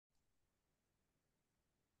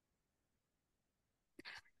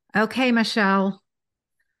Okay, Michelle,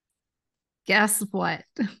 guess what?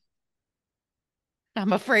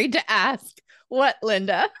 I'm afraid to ask. What,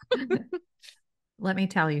 Linda? Let me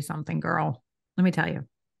tell you something, girl. Let me tell you.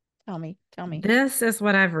 Tell me, tell me. This is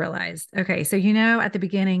what I've realized. Okay, so at the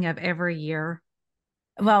beginning of every year,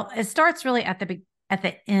 well, it starts really at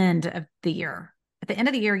the end of the year. At the end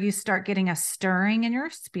of the year, you start getting a stirring in your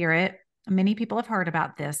spirit. Many people have heard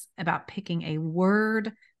about this, about picking a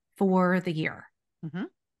word for the year. Hmm.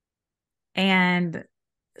 And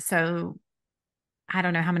so I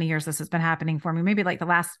don't know how many years this has been happening for me. Maybe like the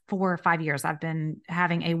last 4 or 5 years, I've been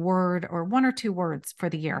having a word or one or two words for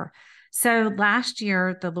the year. So last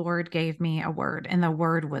year, the Lord gave me a word, and the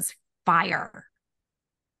word was fire.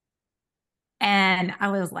 And I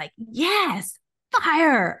was like, yes,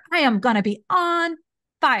 fire. I am going to be on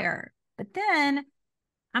fire. But then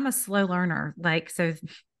I'm a slow learner. So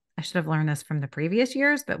I should have learned this from the previous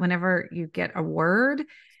years, but whenever you get a word,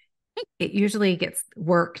 it usually gets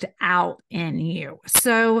worked out in you.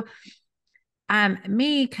 So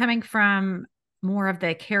me coming from more of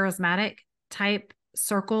the charismatic type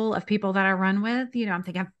circle of people that I run with, I'm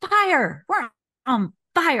thinking fire, we're on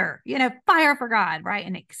fire, fire for God, right?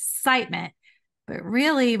 And excitement. But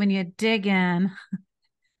really, when you dig in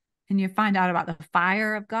and you find out about the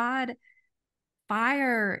fire of God,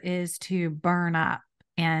 fire is to burn up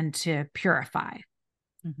and to purify,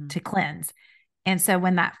 Hmm. to cleanse. And so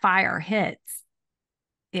when that fire hits,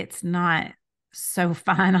 it's not so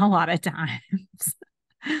fun a lot of times.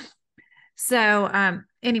 So,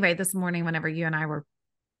 anyway, this morning, whenever you and I were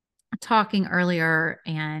talking earlier,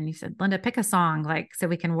 and you said, Linda, pick a song, like, so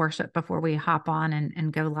we can worship before we hop on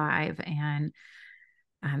and go live. And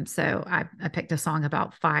so I picked a song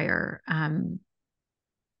about fire. And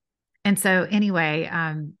so, anyway,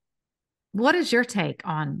 what is your take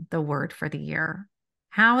on the word for the year?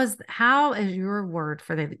 How is your word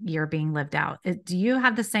for the year being lived out? Do you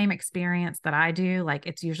have the same experience that I do? Like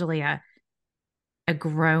it's usually a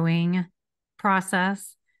growing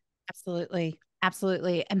process. Absolutely.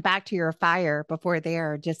 Absolutely. And back to your fire before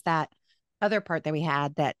there, just that other part that we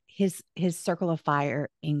had that his circle of fire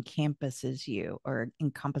encompasses you, however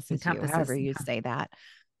Encompasses. you Yeah. say that.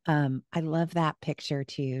 I love that picture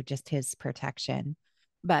too, just his protection.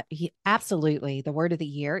 But he absolutely the word of the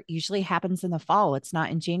year usually happens in the fall. It's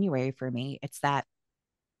not in January for me. It's that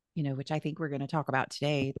which I think we're going to talk about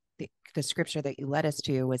today. The scripture that you led us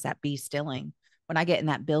to was that be stilling. When I get in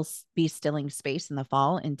that be stilling space in the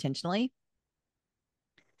fall intentionally,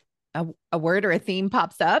 a word or a theme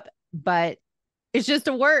pops up, but it's just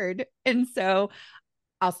a word. And so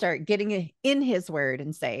I'll start getting in his word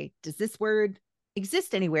and say, does this word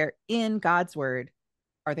exist anywhere in God's word?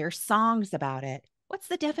 Are there songs about it? What's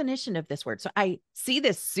the definition of this word? So I see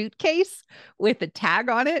this suitcase with a tag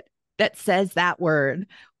on it that says that word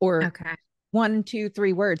or Okay. one, two,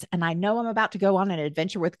 three words. And I know I'm about to go on an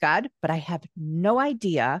adventure with God, but I have no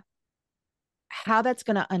idea how that's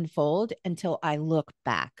going to unfold until I look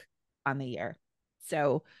back on the year.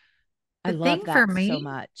 So I The love thing for that so me,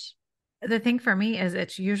 much. the thing for me is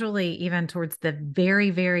it's usually even towards the very,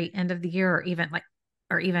 very end of the year,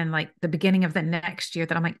 or even like the beginning of the next year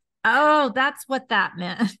that I'm like, oh, that's what that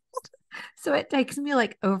meant. So it takes me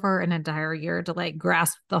like over an entire year to like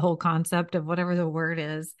grasp the whole concept of whatever the word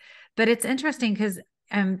is. But it's interesting because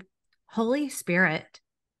um Holy Spirit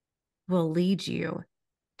will lead you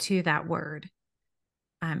to that word.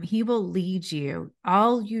 He will lead you.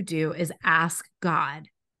 All you do is ask God.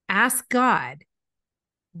 Ask God,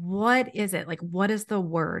 what is it? Like, what is the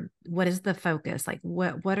word? What is the focus? Like,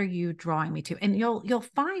 what are you drawing me to? And you'll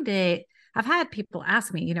find it. I've had people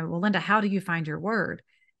ask me, well, Linda, how do you find your word?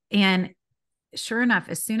 And sure enough,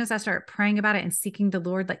 as soon as I start praying about it and seeking the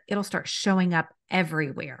Lord, like it'll start showing up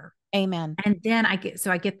everywhere. Amen. And then I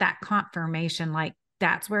get that confirmation, like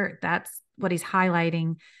that's what he's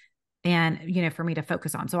highlighting and for me to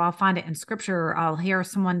focus on. So I'll find it in scripture, I'll hear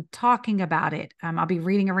someone talking about it, I'll be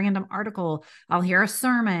reading a random article, I'll hear a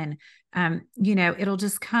sermon, it'll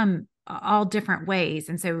just come all different ways.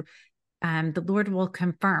 And so the Lord will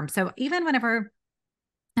confirm. So even whenever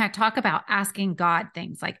I talk about asking God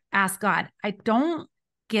things, like ask God, I don't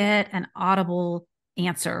get an audible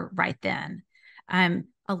answer right then.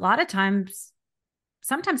 A lot of times,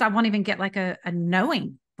 sometimes I won't even get like a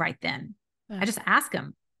knowing right then. Yeah. I just ask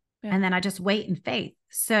him, Yeah. and then I just wait in faith.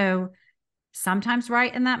 So sometimes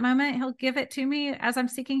right in that moment, he'll give it to me as I'm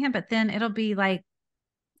seeking him, but then it'll be like,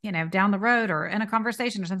 down the road or in a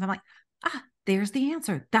conversation or something. I'm like, there's the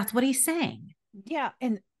answer. That's what he's saying. Yeah.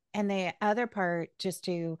 And the other part, just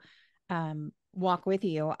to walk with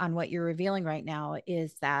you on what you're revealing right now,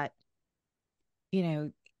 is that, you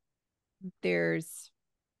know, there's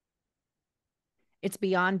it's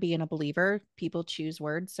beyond being a believer. People choose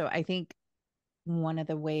words. So I think one of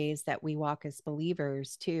the ways that we walk as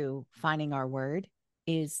believers too, finding our word,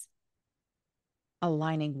 is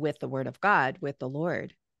aligning with the word of God, with the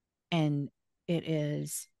Lord. And it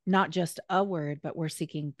is not just a word, but we're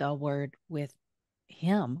seeking the word with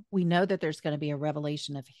him. We know that there's going to be a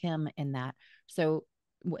revelation of him in that. So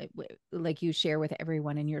like you share with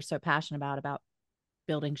everyone, and you're so passionate about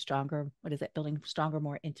building stronger, what is it, building stronger,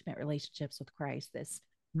 more intimate relationships with Christ,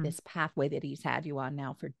 this pathway that he's had you on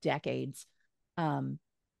now for decades.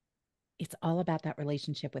 It's all about that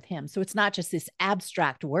relationship with him. So it's not just this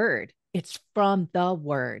abstract word, it's from the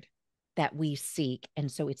word that we seek.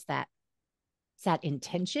 And so it's that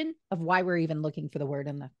intention of why we're even looking for the word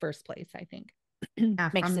in the first place, I think. Yeah,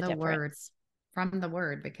 Makes from the the difference. words, from the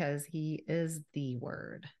word, because he is the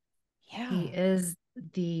word. Yeah. He is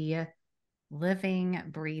the living,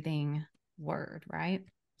 breathing word, right?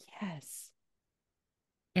 Yes.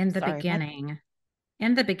 In the Sorry, beginning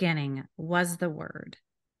was the word,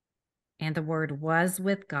 and the word was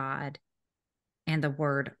with God, and the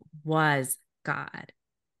word was God.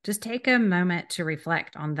 Just take a moment to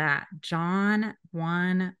reflect on that. John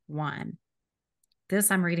 1:1. This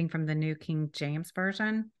I'm reading from the New King James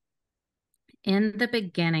Version. In the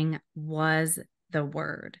beginning was the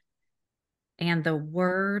word, and the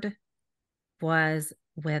word was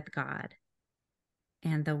with God,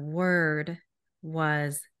 and the word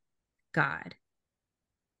was God.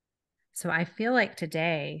 So I feel like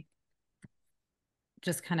today,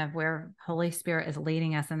 just kind of where Holy Spirit is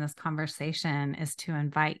leading us in this conversation, is to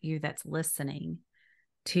invite you that's listening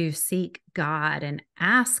to seek God and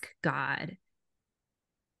ask God,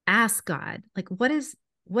 like, what is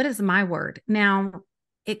my word? Now,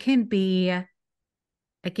 it can be,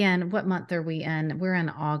 again, what month are we in? We're in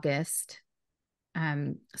August.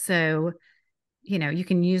 So, you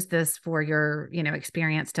can use this for your,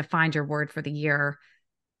 experience to find your word for the year.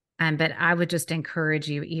 But I would just encourage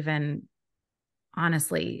you, even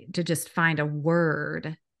honestly, to just find a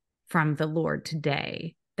word from the Lord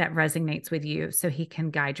today that resonates with you so he can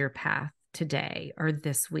guide your path today or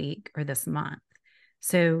this week or this month.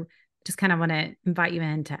 So just kind of want to invite you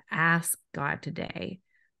in to ask God today,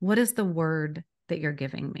 what is the word that you're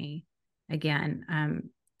giving me? Again,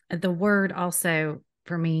 the word also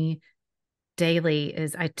for me daily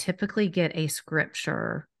is I typically get a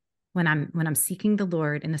scripture when I'm seeking the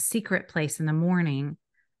Lord in a secret place in the morning.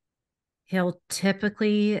 He'll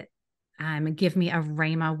typically give me a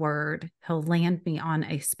rhema word. He'll land me on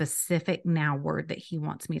a specific now word that he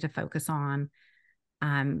wants me to focus on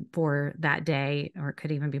for that day, or it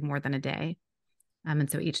could even be more than a day. And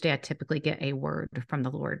so each day I typically get a word from the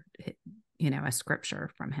Lord, a scripture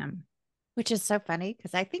from him. Which is so funny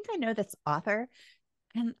because I think I know this author,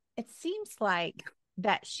 and it seems like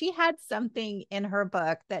that she had something in her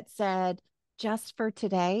book that said, just for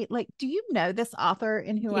today. Like, do you know this author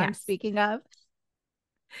in who I'm Yes. speaking of?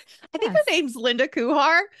 I think her name's Linda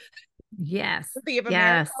Kuhar. Yes. The of a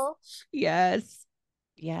Yes. Miracle. Yes.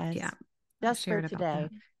 Yeah. Just for today.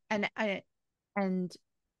 And I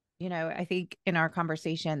think in our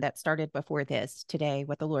conversation that started before this today,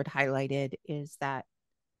 what the Lord highlighted is that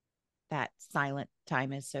silent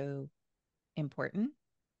time is so important.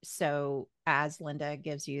 So as Linda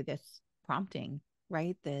gives you this prompting,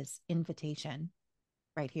 right, this invitation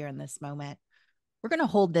right here in this moment, we're going to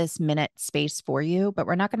hold this minute space for you, but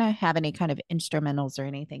we're not going to have any kind of instrumentals or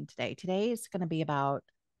anything today. Today is going to be about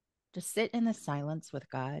just sit in the silence with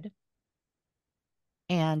God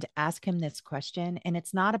and ask him this question. And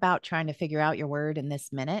it's not about trying to figure out your word in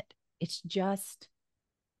this minute. It's just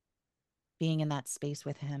being in that space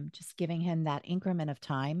with him, just giving him that increment of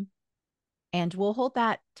time. And we'll hold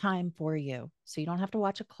that time for you. So you don't have to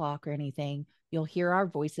watch a clock or anything. You'll hear our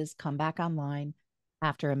voices come back online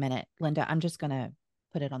after a minute. Linda, I'm just going to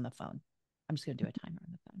put it on the phone. I'm just going to do a timer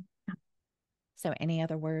on the phone. So any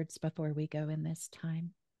other words before we go in this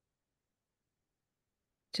time?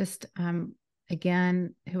 Just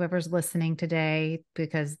again, whoever's listening today,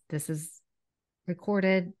 because this is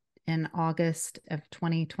recorded in August of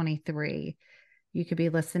 2023, you could be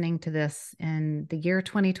listening to this in the year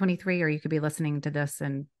 2023, or you could be listening to this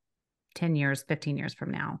in 10 years, 15 years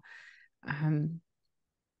from now.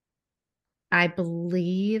 I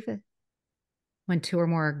believe when two or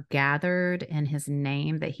more are gathered in his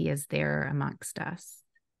name, that he is there amongst us.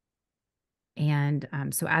 And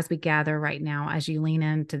so as we gather right now, as you lean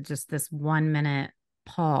into just this 1 minute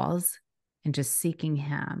pause and just seeking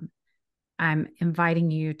him, I'm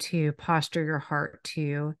inviting you to posture your heart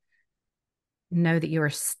to know that you are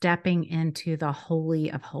stepping into the Holy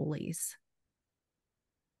of Holies.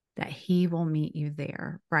 that he will meet you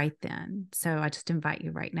there right then. So I just invite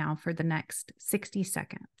you right now for the next 60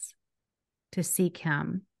 seconds to seek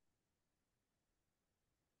him.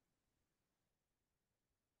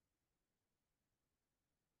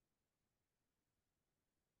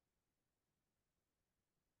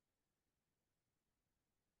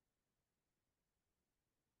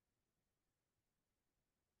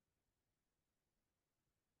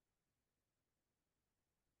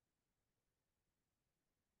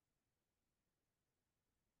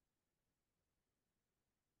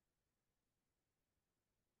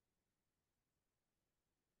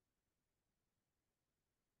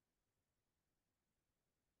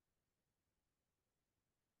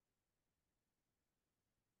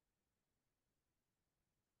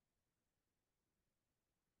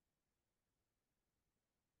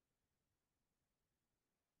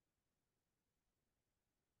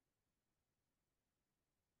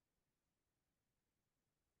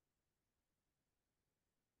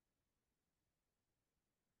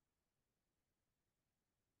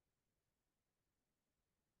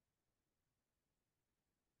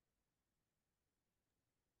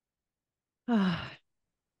 Ah,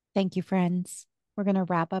 thank you, friends. We're going to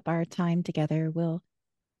wrap up our time together. We'll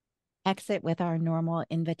exit with our normal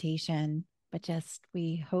invitation, but just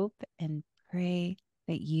we hope and pray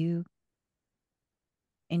that you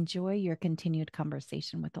enjoy your continued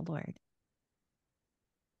conversation with the Lord.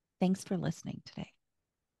 Thanks for listening today.